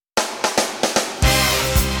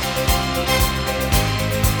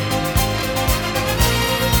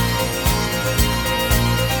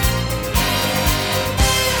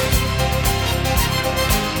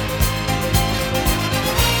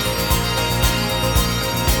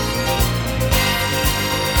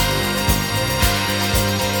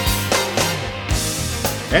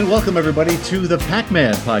And welcome, everybody, to the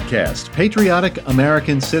Pac-Man podcast. Patriotic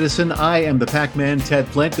American citizen, I am the Pac-Man, Ted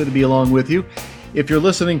Flint. Good to be along with you. If you're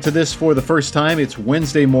listening to this for the first time, it's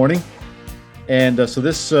Wednesday morning. And so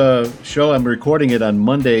this show, I'm recording it on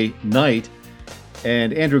Monday night.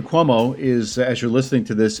 And Andrew Cuomo is, as you're listening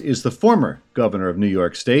to this, is the former governor of New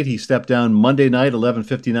York State. He stepped down Monday night,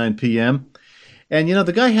 11:59 p.m. And, you know,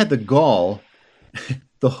 the guy had the gall,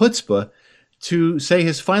 the chutzpah, to say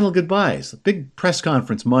his final goodbyes. A big press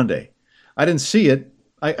conference Monday. I didn't see it.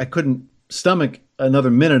 I couldn't stomach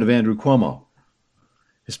another minute of Andrew Cuomo.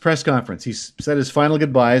 His press conference. He said his final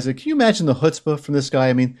goodbyes. Can you imagine the chutzpah from this guy?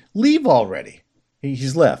 I mean, leave already.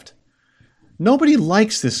 He's left. Nobody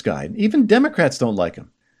likes this guy. Even Democrats don't like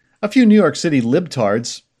him. A few New York City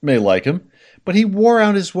libtards may like him, but he wore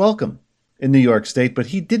out his welcome in New York State, but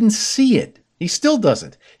he didn't see it. He still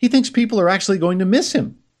doesn't. He thinks people are actually going to miss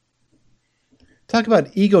him. Talk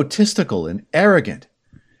about egotistical and arrogant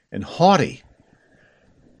and haughty.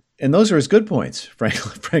 And those are his good points,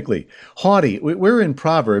 frankly. Haughty. We're in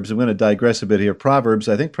Proverbs. I'm going to digress a bit here. Proverbs,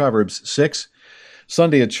 I think Proverbs 6,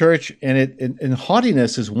 Sunday at church. And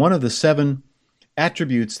haughtiness is one of the 7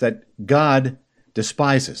 attributes that God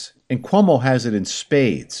despises. And Cuomo has it in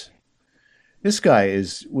spades. This guy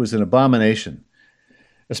was an abomination,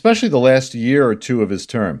 especially the last year or two of his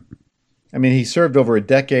term. I mean, he served over a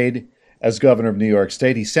decade as governor of New York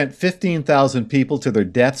State. He sent 15,000 people to their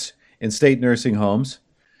deaths in state nursing homes.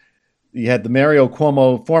 You had the Mario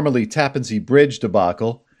Cuomo, formerly Tappan Zee Bridge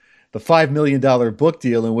debacle, the $5 million book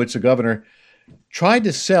deal in which the governor tried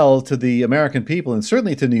to sell to the American people, and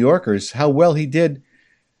certainly to New Yorkers, how well he did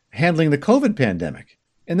handling the COVID pandemic.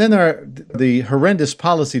 And then there are the horrendous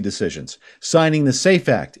policy decisions, signing the SAFE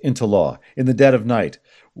Act into law in the dead of night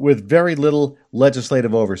with very little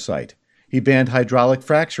legislative oversight. He banned hydraulic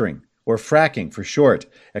fracturing, or fracking for short,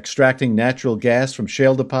 extracting natural gas from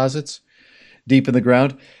shale deposits deep in the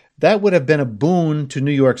ground. That would have been a boon to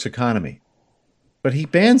New York's economy. But he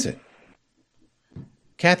bans it.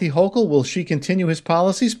 Kathy Hochul, will she continue his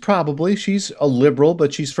policies? Probably. She's a liberal,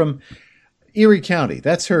 but she's from Erie County.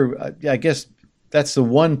 That's her, I guess that's the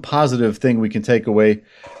one positive thing we can take away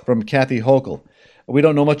from Kathy Hochul. We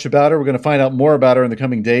don't know much about her. We're going to find out more about her in the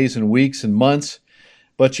coming days and weeks and months.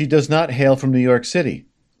 But she does not hail from New York City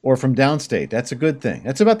or from downstate. That's a good thing.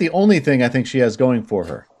 That's about the only thing I think she has going for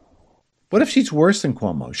her. What if she's worse than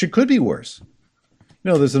Cuomo? She could be worse. You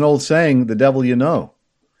know, there's an old saying, the devil you know.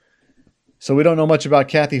 So we don't know much about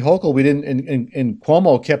Kathy Hochul. We didn't, and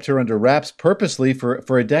Cuomo kept her under wraps purposely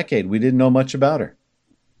for a decade. We didn't know much about her.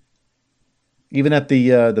 Even at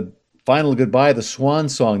the final goodbye, the swan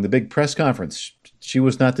song, the big press conference, she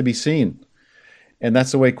was not to be seen. And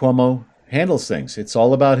that's the way Cuomo handles things. It's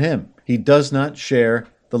all about him. He does not share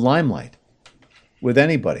the limelight with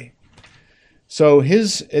anybody. So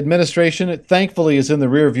his administration, thankfully, is in the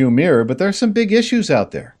rearview mirror, but there are some big issues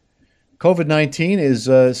out there. COVID-19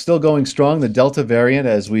 is still going strong. The Delta variant,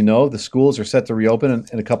 as we know, the schools are set to reopen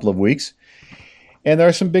in a couple of weeks. And there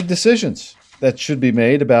are some big decisions that should be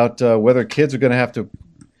made about whether kids are going to have to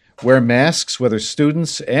wear masks, whether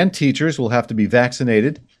students and teachers will have to be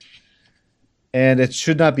vaccinated. And it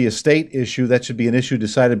should not be a state issue. That should be an issue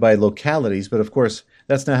decided by localities. But of course,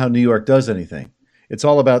 that's not how New York does anything. It's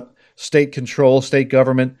all about state control, state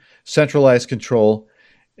government, centralized control.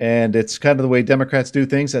 And it's kind of the way Democrats do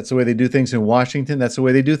things. That's the way they do things in Washington. That's the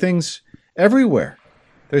way they do things everywhere.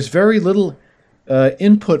 There's very little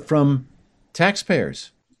input from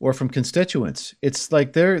taxpayers or from constituents. It's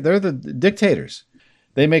like they're the dictators.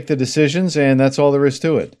 They make the decisions, and that's all there is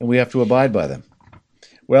to it. And we have to abide by them.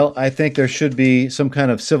 Well, I think there should be some kind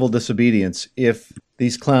of civil disobedience if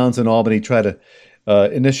these clowns in Albany try to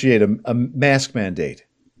initiate a mask mandate.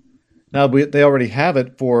 Now, they already have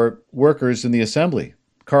it for workers in the assembly.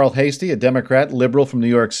 Carl Hastie, a Democrat, liberal from New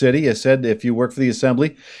York City, has said if you work for the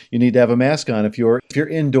assembly, you need to have a mask on if you're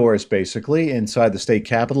indoors, basically, inside the state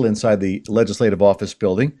capitol, inside the legislative office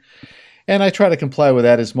building. And I try to comply with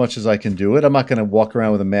that as much as I can do it. I'm not going to walk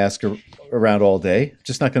around with a mask around all day.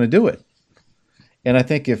 Just not going to do it. And I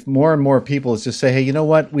think if more and more people just say, hey, you know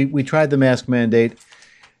what, we tried the mask mandate.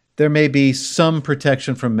 There may be some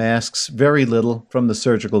protection from masks, very little from the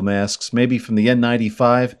surgical masks, maybe from the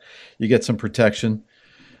N95, you get some protection.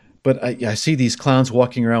 But I see these clowns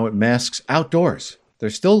walking around with masks outdoors.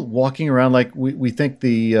 They're still walking around like we think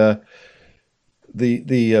the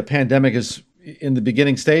pandemic is in the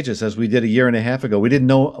beginning stages, as we did a year and a half ago. We didn't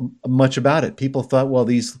know much about it. People thought, well,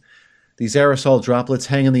 these aerosol droplets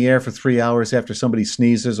hang in the air for 3 hours after somebody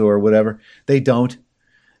sneezes or whatever. They don't.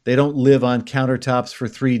 They don't live on countertops for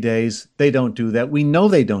 3 days. They don't do that. We know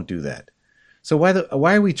they don't do that. So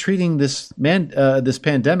why are we treating this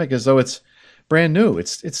pandemic as though it's brand new?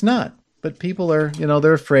 It's not. But people are,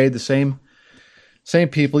 they're afraid. The same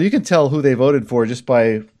people. You can tell who they voted for just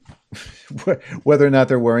by whether or not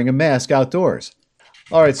they're wearing a mask outdoors.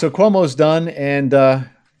 All right, so Cuomo's done, and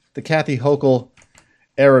the Kathy Hochul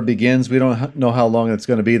era begins. We don't know how long it's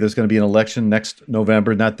going to be. There's going to be an election next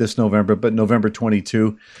November, not this November, but November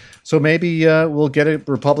 22. So maybe we'll get a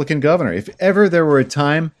Republican governor. If ever there were a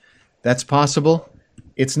time that's possible,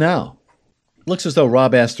 it's now. Looks as though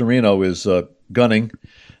Rob Astorino is gunning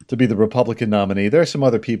to be the Republican nominee. There are some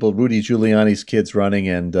other people, Rudy Giuliani's kid's running,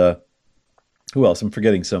 and who else? I'm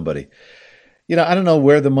forgetting somebody. I don't know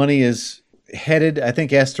where the money is headed. I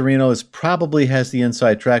think Astorino probably has the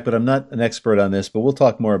inside track, but I'm not an expert on this, but we'll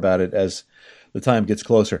talk more about it as the time gets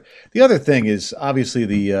closer. The other thing is obviously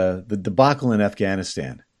the debacle in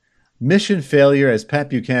Afghanistan. Mission failure, as Pat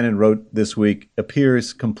Buchanan wrote this week,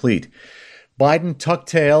 appears complete. Biden tucked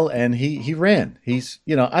tail and he ran.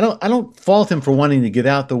 I don't fault him for wanting to get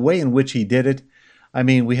out. The way in which he did it, I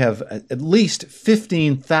mean, we have at least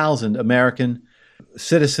 15,000 American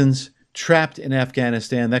citizens trapped in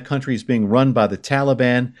Afghanistan. That country is being run by the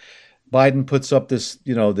Taliban. Biden puts up this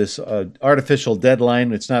artificial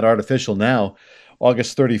deadline. It's not artificial now,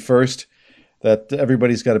 August 31st, that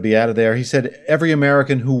everybody's got to be out of there. He said every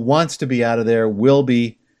American who wants to be out of there will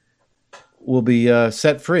be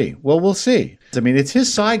set free. Well, we'll see. I mean, it's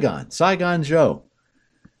his Saigon Joe.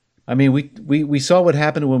 I mean, we saw what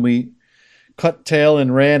happened when we cut tail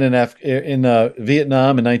and ran in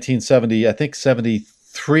Vietnam in 1970, I think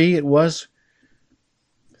 73 it was.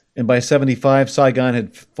 And by 75, Saigon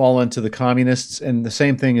had fallen to the communists. And the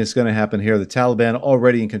same thing is going to happen here. The Taliban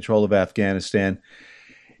already in control of Afghanistan.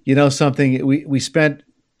 You know something? We spent,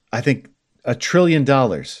 I think, $1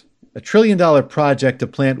 trillion project to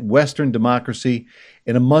plant Western democracy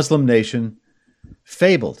in a Muslim nation,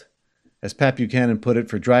 fabled, as Pat Buchanan put it,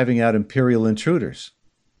 for driving out imperial intruders.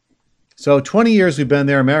 So 20 years we've been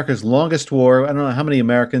there, America's longest war. I don't know how many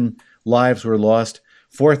American lives were lost,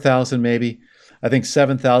 4,000 maybe. I think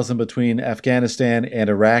 7,000 between Afghanistan and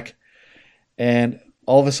Iraq. And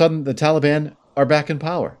all of a sudden, the Taliban are back in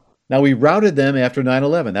power. Now, we routed them after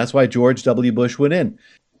 9/11. That's why George W. Bush went in.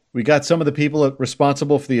 We got some of the people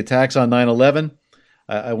responsible for the attacks on 9/11.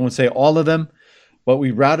 I won't say all of them, but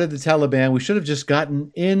we routed the Taliban. We should have just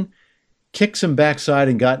gotten in, kicked some backside,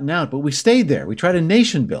 and gotten out. But we stayed there. We tried a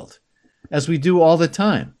nation build, as we do all the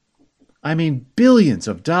time. I mean, billions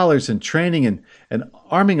of dollars in training and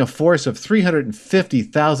arming a force of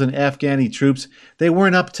 350,000 Afghani troops. They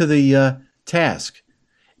weren't up to the task.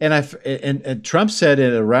 And Trump said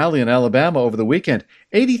at a rally in Alabama over the weekend,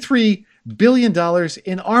 $83 billion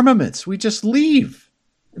in armaments. We just leave.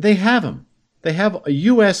 They have them. They have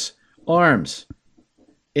U.S. arms.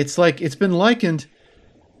 It's like it's been likened,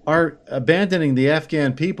 our abandoning the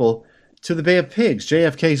Afghan people to the Bay of Pigs,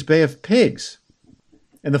 JFK's Bay of Pigs.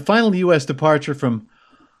 And the final U.S. departure from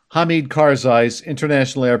Hamid Karzai's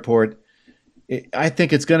International Airport, I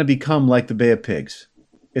think it's going to become like the Bay of Pigs.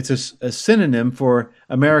 It's a synonym for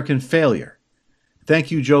American failure.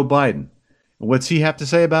 Thank you, Joe Biden. What's he have to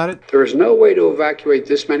say about it? There is no way to evacuate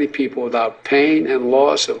this many people without pain and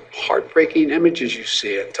loss of heartbreaking images you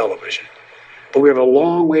see on television. But we have a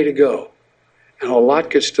long way to go, and a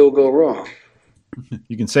lot could still go wrong.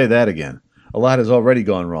 You can say that again. A lot has already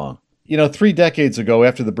gone wrong. 3 decades ago,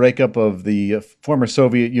 after the breakup of the former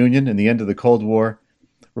Soviet Union and the end of the Cold War,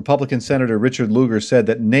 Republican Senator Richard Lugar said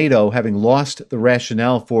that NATO, having lost the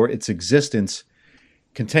rationale for its existence,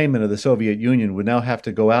 containment of the Soviet Union, would now have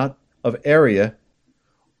to go out of area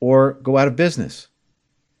or go out of business.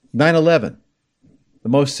 9/11, the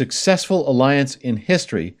most successful alliance in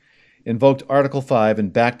history, invoked Article 5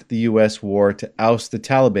 and backed the U.S. war to oust the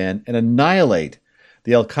Taliban and annihilate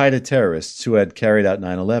the al-Qaeda terrorists who had carried out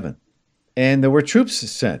 9/11. And there were troops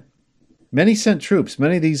sent. Many sent troops.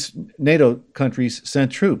 Many of these NATO countries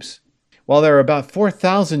sent troops. While there are about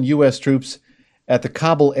 4,000 U.S. troops at the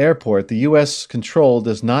Kabul airport, the U.S. control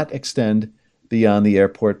does not extend beyond the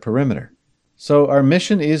airport perimeter. So our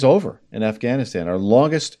mission is over in Afghanistan. Our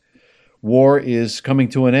longest war is coming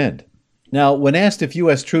to an end. Now, when asked if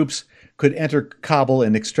U.S. troops could enter Kabul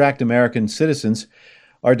and extract American citizens,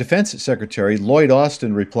 our Defense Secretary, Lloyd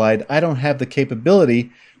Austin, replied, "I don't have the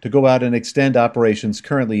capability to go out and extend operations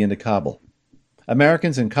currently into Kabul.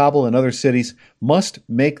 Americans in Kabul and other cities must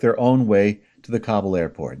make their own way to the Kabul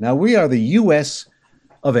airport." Now, we are the U.S.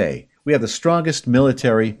 of A. We have the strongest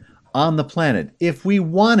military on the planet. If we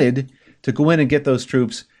wanted to go in and get those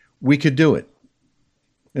troops, we could do it.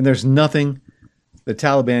 And there's nothing the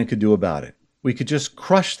Taliban could do about it. We could just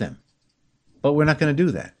crush them. But we're not going to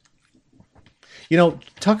do that.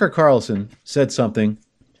 Tucker Carlson said something.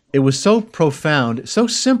 It was so profound, so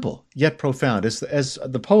simple, yet profound. As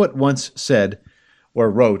the poet once said, or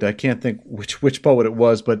wrote, I can't think which poet it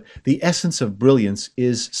was, but the essence of brilliance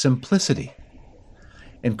is simplicity.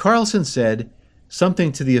 And Carlson said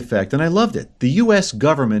something to the effect, and I loved it, the U.S.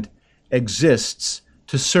 government exists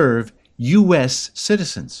to serve U.S.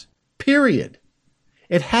 citizens, period.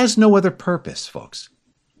 It has no other purpose, folks.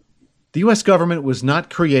 The U.S. government was not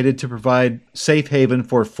created to provide safe haven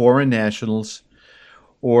for foreign nationals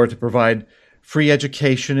or to provide free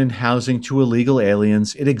education and housing to illegal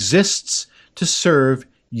aliens. It exists to serve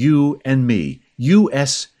you and me,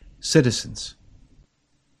 U.S. citizens.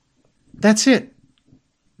 That's it.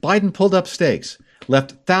 Biden pulled up stakes,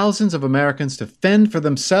 left thousands of Americans to fend for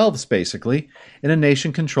themselves, basically, in a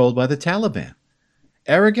nation controlled by the Taliban.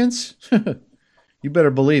 Arrogance? You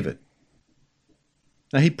better believe it.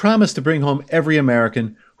 Now, he promised to bring home every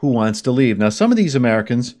American who wants to leave. Now, some of these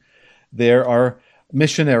Americans, there are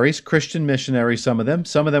missionaries, Christian missionaries, some of them.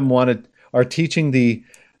 Some of them are teaching the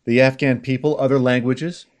Afghan people other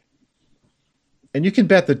languages. And you can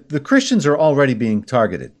bet that the Christians are already being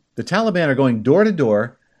targeted. The Taliban are going door to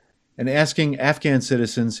door and asking Afghan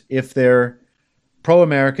citizens if they're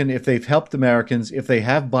pro-American, if they've helped Americans, if they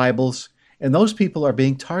have Bibles, and those people are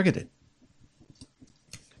being targeted.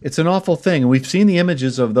 It's an awful thing. And we've seen the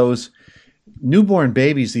images of those newborn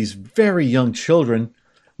babies, these very young children,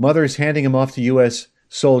 mothers handing them off to U.S.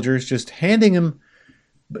 soldiers, just handing them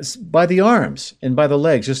by the arms and by the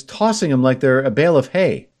legs, just tossing them like they're a bale of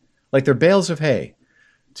hay, like they're bales of hay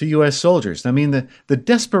to U.S. soldiers. I mean, the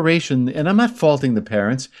desperation, and I'm not faulting the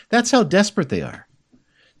parents, that's how desperate they are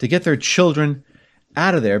to get their children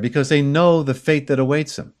out of there because they know the fate that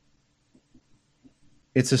awaits them.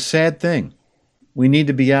 It's a sad thing. We need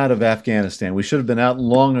to be out of Afghanistan. We should have been out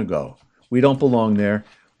long ago. We don't belong there.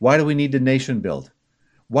 Why do we need to nation build?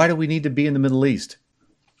 Why do we need to be in the Middle East?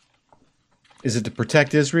 Is it to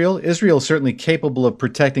protect Israel? Israel is certainly capable of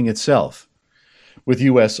protecting itself with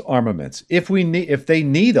U.S. armaments. If they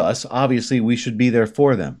need us, obviously we should be there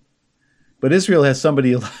for them. But Israel has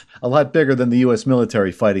somebody a lot bigger than the U.S.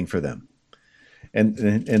 military fighting for them. And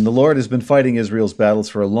the Lord has been fighting Israel's battles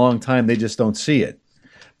for a long time. They just don't see it.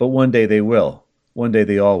 But one day they will. One day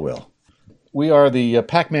they all will. We are the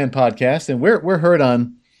Pac-Man podcast, and we're heard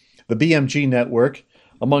on the BMG network,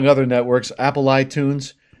 among other networks, Apple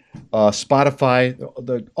iTunes,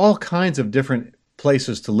 Spotify, all kinds of different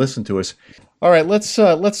places to listen to us. All right, let's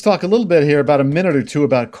talk a little bit here, about a minute or two,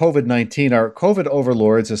 about COVID-19. Our COVID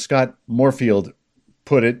overlords, as Scott Moorfield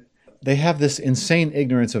put it, they have this insane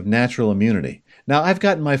ignorance of natural immunity. Now, I've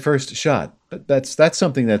gotten my first shot. That's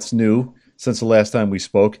something that's new since the last time we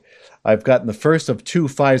spoke. I've gotten the first of 2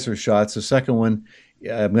 Pfizer shots. The second one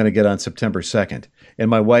I'm going to get on September 2nd. And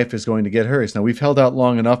my wife is going to get hers. Now, we've held out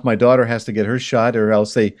long enough. My daughter has to get her shot, or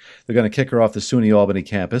else they're going to kick her off the SUNY Albany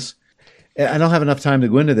campus. I don't have enough time to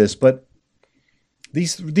go into this, but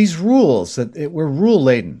these rules, we're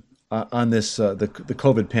rule-laden on this the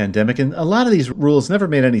COVID pandemic, and a lot of these rules never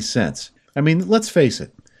made any sense. I mean, let's face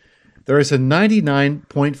it. There is a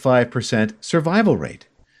 99.5% survival rate.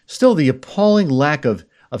 Still, the appalling lack of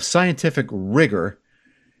scientific rigor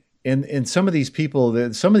in some of these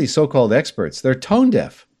people, some of these so-called experts, they're tone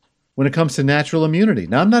deaf when it comes to natural immunity.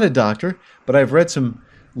 Now, I'm not a doctor, but I've read some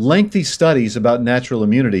lengthy studies about natural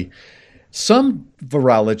immunity. Some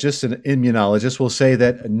virologists and immunologists will say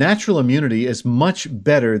that natural immunity is much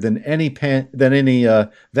better than any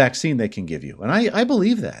vaccine they can give you. And I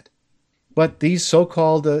believe that. But these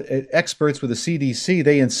so-called experts with the CDC,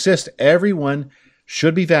 they insist everyone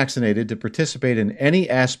should be vaccinated to participate in any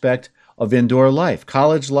aspect of indoor life,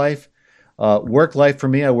 college life, work life. For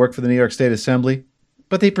me, I work for the New York State Assembly.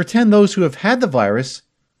 But they pretend those who have had the virus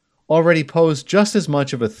already pose just as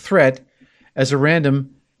much of a threat as a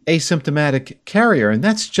random asymptomatic carrier, and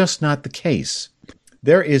that's just not the case.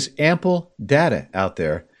 There is ample data out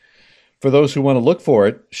there for those who want to look for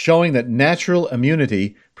it, showing that natural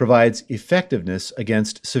immunity provides effectiveness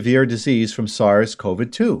against severe disease from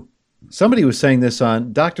SARS-CoV-2. Somebody was saying this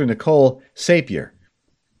on Dr. Nicole Sapir,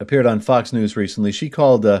 appeared on Fox News recently. She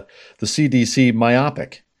called the CDC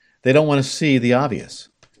myopic. They don't want to see the obvious.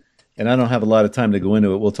 And I don't have a lot of time to go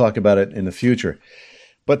into it. We'll talk about it in the future.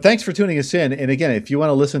 But thanks for tuning us in. And again, if you want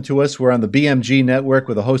to listen to us, we're on the BMG network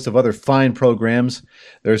with a host of other fine programs.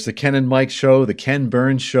 There's the Ken and Mike Show, the Ken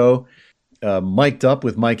Burns Show, Mic'd Up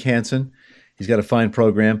with Mike Hansen. He's got a fine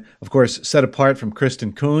program. Of course, set apart from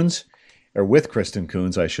Kristen Coons, or with Kristen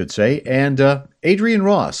Coons, I should say, and Adrienne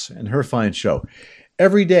Ross and her fine show.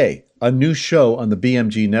 Every day, a new show on the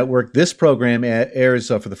BMG network. This program airs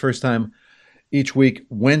for the first time each week,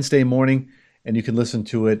 Wednesday morning and you can listen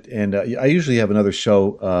to it. And I usually have another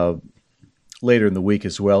show later in the week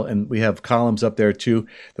as well. And we have columns up there too.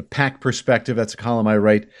 The Pac Perspective, that's a column I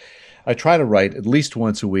write. I try to write at least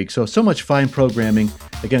once a week. So much fine programming.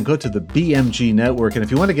 Again, go to the BMG Network. And if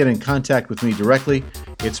you want to get in contact with me directly,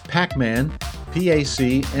 it's Pac-Man,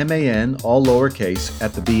 P-A-C-M-A-N, all lowercase,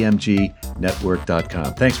 at the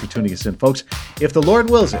BMGnetwork.com. Thanks for tuning us in, folks. If the Lord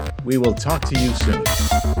wills it, we will talk to you soon.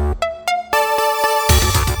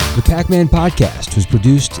 The Pac-Man Podcast was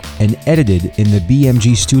produced and edited in the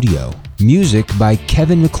BMG studio. Music by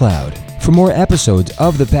Kevin MacLeod. For more episodes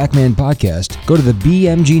of the Pac-Man Podcast, go to the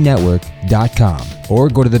BMGnetwork.com or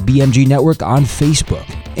go to the BMG Network on Facebook.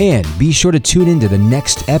 And be sure to tune in to the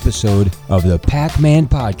next episode of the Pac-Man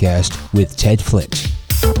Podcast with Ted Flint.